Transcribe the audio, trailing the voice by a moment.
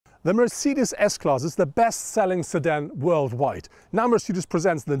The Mercedes S-Class is the best-selling sedan worldwide. Now Mercedes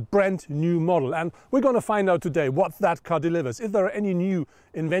presents the brand new model, and we're going to find out today what that car delivers. If there are any new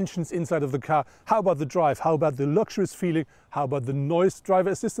inventions inside of the car, how about the drive, how about the luxurious feeling, how about the noise, driver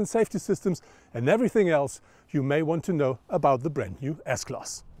assistance, safety systems, and everything else you may want to know about the brand new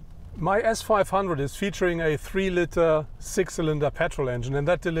S-Class. My S500 is featuring a 3-liter 6-cylinder petrol engine, and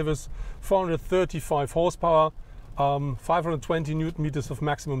that delivers 435 horsepower, 520 newton meters of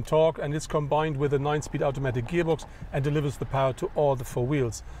maximum torque, and it's combined with a 9-speed automatic gearbox and delivers the power to all the 4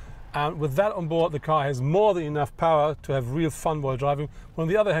 wheels. And with that on board, the car has more than enough power to have real fun while driving. On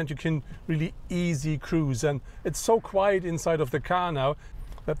the other hand, you can really easy cruise, and it's so quiet inside of the car now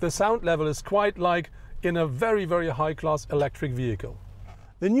that the sound level is quite like in a very, very high-class electric vehicle.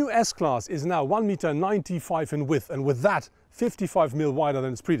 The new S-Class is now 1.95 m in width, and with that 55 mm wider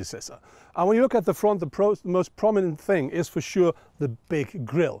than its predecessor. And when you look at the front, the most prominent thing is for sure the big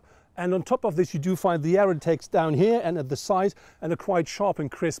grille. And on top of this, you do find the air intakes down here and at the side, and a quite sharp and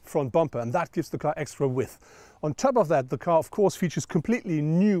crisp front bumper, and that gives the car extra width. On top of that, the car of course features completely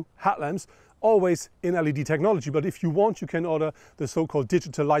new headlamps, always in LED technology, but if you want, you can order the so-called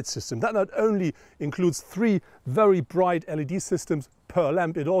digital light system. That not only includes 3 very bright LED systems per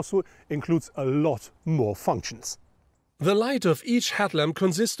lamp, it also includes a lot more functions. The light of each headlamp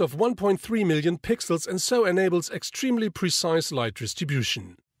consists of 1.3 million pixels and so enables extremely precise light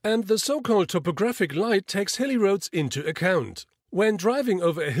distribution. And the so-called topographic light takes hilly roads into account. When driving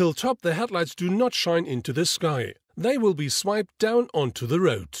over a hilltop, the headlights do not shine into the sky. They will be swiped down onto the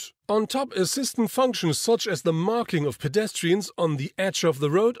road. On top, assistant functions such as the marking of pedestrians on the edge of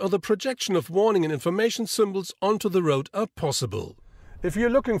the road or the projection of warning and information symbols onto the road are possible. If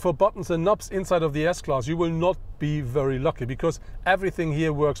you're looking for buttons and knobs inside of the S-Class, you will not be very lucky, because everything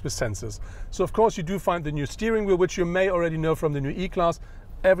here works with sensors. So of course you do find the new steering wheel, which you may already know from the new E-Class,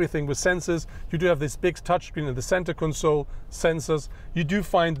 everything with sensors. You do have this big touchscreen in the center console, sensors. You do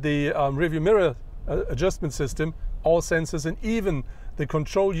find the rearview mirror adjustment system, all sensors, and even the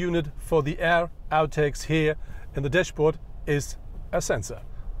control unit for the air outtakes here in the dashboard is a sensor.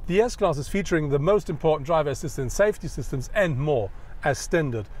 The S-Class is featuring the most important driver assistance, safety systems and more as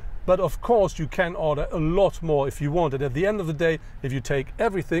standard. But of course you can order a lot more if you want, and at the end of the day, if you take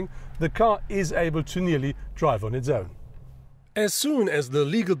everything, the car is able to nearly drive on its own. As soon as the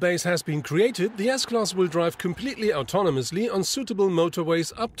legal base has been created, the S-Class will drive completely autonomously on suitable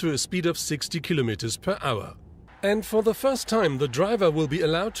motorways up to a speed of 60 km per hour. And for the first time, the driver will be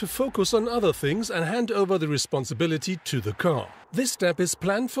allowed to focus on other things and hand over the responsibility to the car. This step is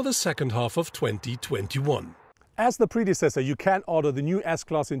planned for the second half of 2021. As the predecessor, you can order the new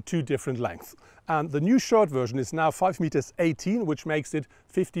S-Class in 2 different lengths. And the new short version is now 5.18 m, which makes it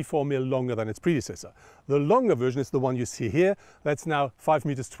 54 mm longer than its predecessor. The longer version is the one you see here. That's now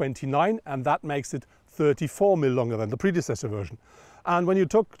 5.29 m, and that makes it 34 mm longer than the predecessor version. And when you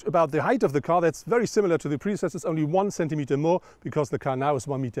talk about the height of the car, that's very similar to the predecessor. It's only 1 centimeter more, because the car now is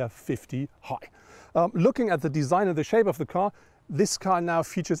 1.50 m high. Looking at the design and the shape of the car, this car now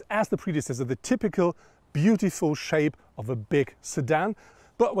features, as the predecessor, the typical beautiful shape of a big sedan.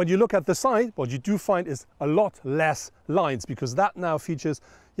 But when you look at the side, what you do find is a lot less lines, because that now features,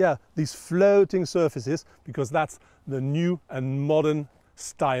 these floating surfaces, because that's the new and modern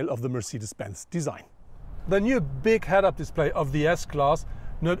style of the Mercedes-Benz design. The new big head-up display of the S-Class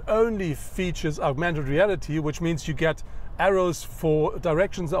not only features augmented reality, which means you get arrows for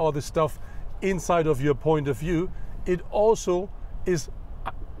directions and all this stuff inside of your point of view, it also is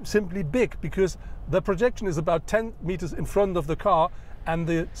simply big, because the projection is about 10 meters in front of the car, and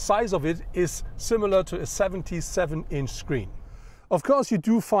the size of it is similar to a 77-inch screen. Of course, you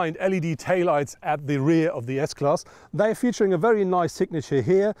do find LED taillights at the rear of the S-Class. They're featuring a very nice signature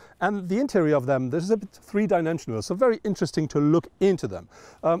here, and the interior of them, this is a bit 3-dimensional, so very interesting to look into them.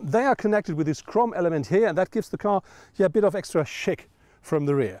 They are connected with this chrome element here, and that gives the car a bit of extra chic from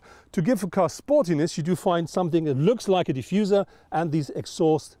the rear. To give the car sportiness, you do find something that looks like a diffuser and these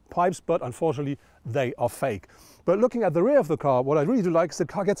exhaust pipes, but unfortunately they are fake. But looking at the rear of the car, what I really do like is the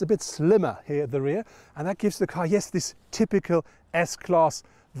car gets a bit slimmer here at the rear, and that gives the car, this typical S-Class,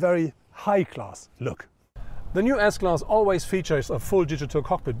 very high-class look. The new S-Class always features a full digital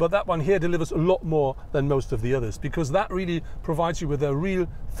cockpit, but that one here delivers a lot more than most of the others, because that really provides you with a real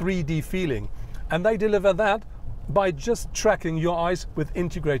 3D feeling. And they deliver that by just tracking your eyes with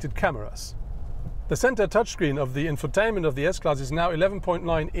integrated cameras. The center touchscreen of the infotainment of the S-Class is now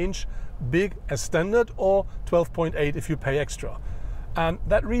 11.9-inch, big as standard, or 12.8 if you pay extra. And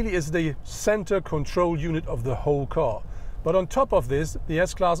that really is the center control unit of the whole car. But on top of this, the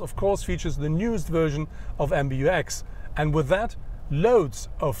S-Class of course features the newest version of MBUX, and with that loads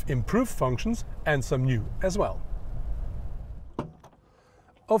of improved functions and some new as well.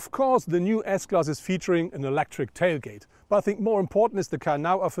 Of course, the new S-Class is featuring an electric tailgate, but I think more important is the car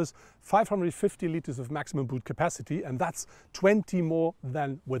now offers 550 litres of maximum boot capacity, and that's 20 more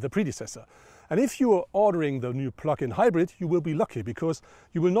than with the predecessor. And if you are ordering the new plug-in hybrid, you will be lucky, because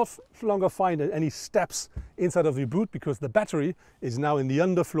you will not longer find any steps inside of your boot, because the battery is now in the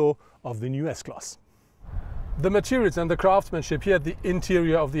underfloor of the new S-Class. The materials and the craftsmanship here at the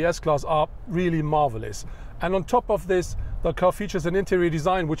interior of the S-Class are really marvelous. And on top of this, the car features an interior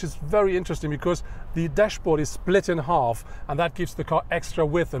design which is very interesting, because the dashboard is split in half, and that gives the car extra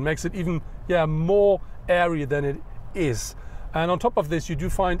width and makes it even more airy than it is. And on top of this, you do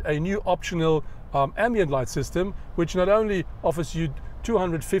find a new optional ambient light system, which not only offers you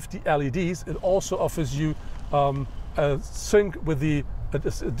 250 LEDs, it also offers you a sync with the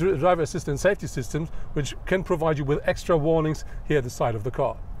driver assistance safety systems, which can provide you with extra warnings here at the side of the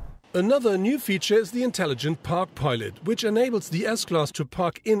car. Another new feature is the intelligent park pilot, which enables the S-Class to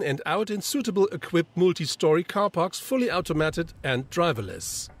park in and out in suitable equipped multi-story car parks, fully automated and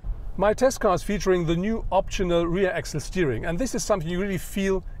driverless. My test car is featuring the new optional rear axle steering, and this is something you really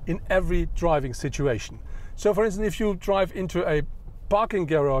feel in every driving situation. So for instance, if you drive into a parking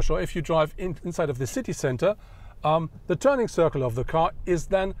garage, or if you drive inside of the city center, the turning circle of the car is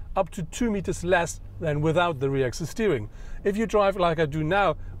then up to 2 meters less than without the rear axle steering. If you drive like I do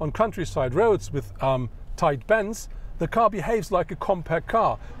now on countryside roads with tight bends, the car behaves like a compact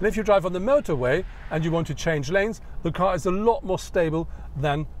car. And if you drive on the motorway and you want to change lanes, the car is a lot more stable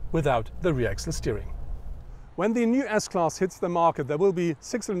than without the rear axle steering. When the new S-Class hits the market, there will be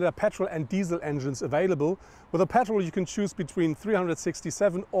 6-cylinder petrol and diesel engines available. With a petrol, you can choose between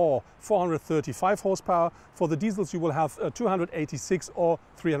 367 or 435 horsepower. For the diesels, you will have 286 or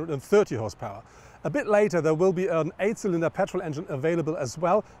 330 horsepower. A bit later, there will be an 8-cylinder petrol engine available as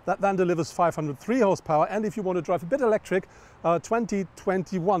well. That then delivers 503 horsepower. And if you want to drive a bit electric,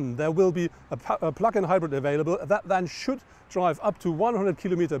 2021, there will be a plug-in hybrid available. That then should drive up to 100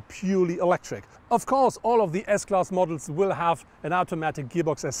 kilometers purely electric. Of course, all of the S-Class models will have an automatic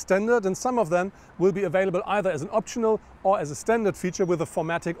gearbox as standard, and some of them will be available either as an optional or as a standard feature with a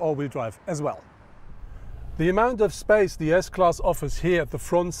 4MATIC all-wheel drive as well. The amount of space the S-Class offers here at the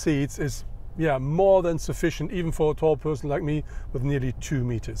front seats is more than sufficient, even for a tall person like me with nearly 2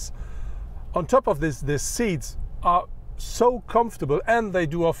 meters. On top of this, the seats are so comfortable, and they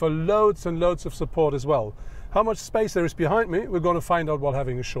do offer loads and loads of support as well. How much space there is behind me, we're going to find out while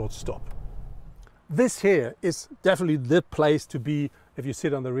having a short stop. This here is definitely the place to be if you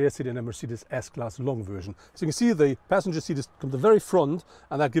sit on the rear seat in a Mercedes S-Class long version. So you can see the passenger seat is from the very front,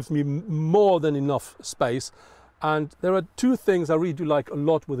 and that gives me more than enough space. And there are two things I really do like a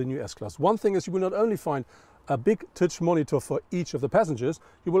lot with the new S-Class. One thing is you will not only find a big touch monitor for each of the passengers,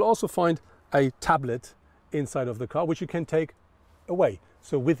 you will also find a tablet inside of the car, which you can take away,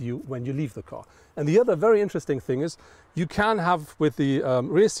 so with you when you leave the car. And the other very interesting thing is you can have with the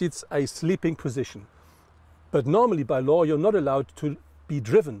rear seats a sleeping position. But normally by law, you're not allowed to be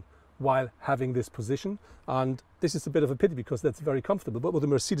driven while having this position. And this is a bit of a pity, because that's very comfortable. But with the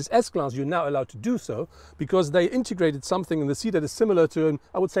Mercedes S-Class, you're now allowed to do so, because they integrated something in the seat that is similar to,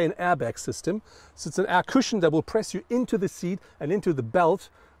 I would say, an airbag system. So it's an air cushion that will press you into the seat and into the belt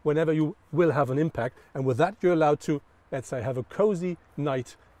whenever you will have an impact. And with that, you're allowed to, let's say, have a cozy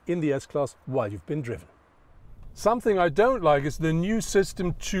night in the S-Class while you've been driven. Something I don't like is the new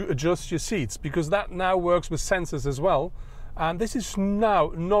system to adjust your seats, because that now works with sensors as well. And this is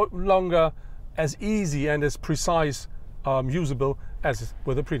now no longer as easy and as precise usable as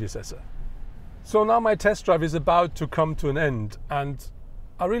with the predecessor. So now my test drive is about to come to an end, and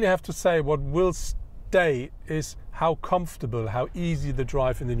I really have to say what will stay is how comfortable, how easy the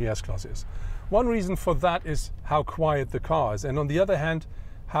drive in the new S-Class is. One reason for that is how quiet the car is, and on the other hand,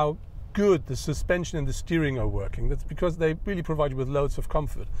 how good the suspension and the steering are working. That's because they really provide you with loads of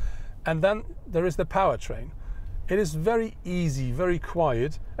comfort. And then there is the powertrain. It is very easy, very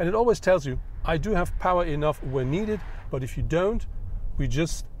quiet, and it always tells you, I do have power enough when needed, but if you don't, we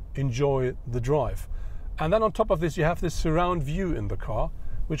just enjoy the drive. And then on top of this, you have this surround view in the car,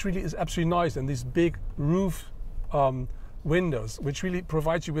 which really is absolutely nice, and these big roof windows, which really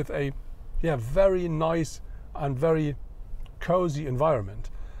provides you with a very nice and very cozy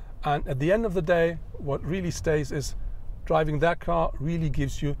environment. And at the end of the day, what really stays is driving that car really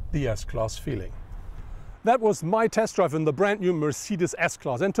gives you the S-Class feeling. That was my test drive in the brand new Mercedes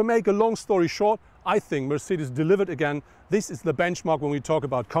S-Class. And to make a long story short, I think Mercedes delivered again. This is the benchmark when we talk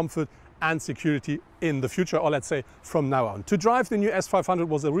about comfort and security in the future, or let's say from now on. To drive the new S500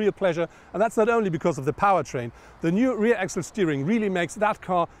 was a real pleasure, and that's not only because of the powertrain. The new rear axle steering really makes that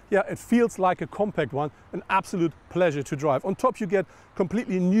car, yeah, it feels like a compact one, an absolute pleasure to drive. On top you get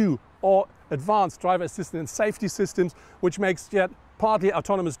completely new or advanced driver assistance and safety systems, which makes yet partly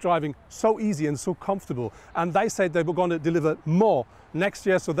autonomous driving so easy and so comfortable. And they said they were going to deliver more next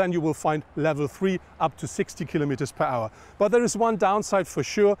year, so then you will find level 3 up to 60 kilometers per hour. But there is one downside for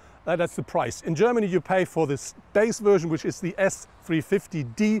sure, that's the price. In Germany you pay for this base version, which is the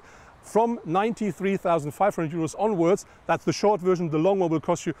S350D, from 93,500 euros onwards. That's the short version. The long one will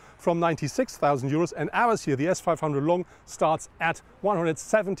cost you from 96,000 euros, and ours here, the S500 long, starts at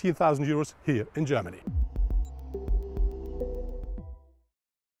 117,000 euros here in Germany.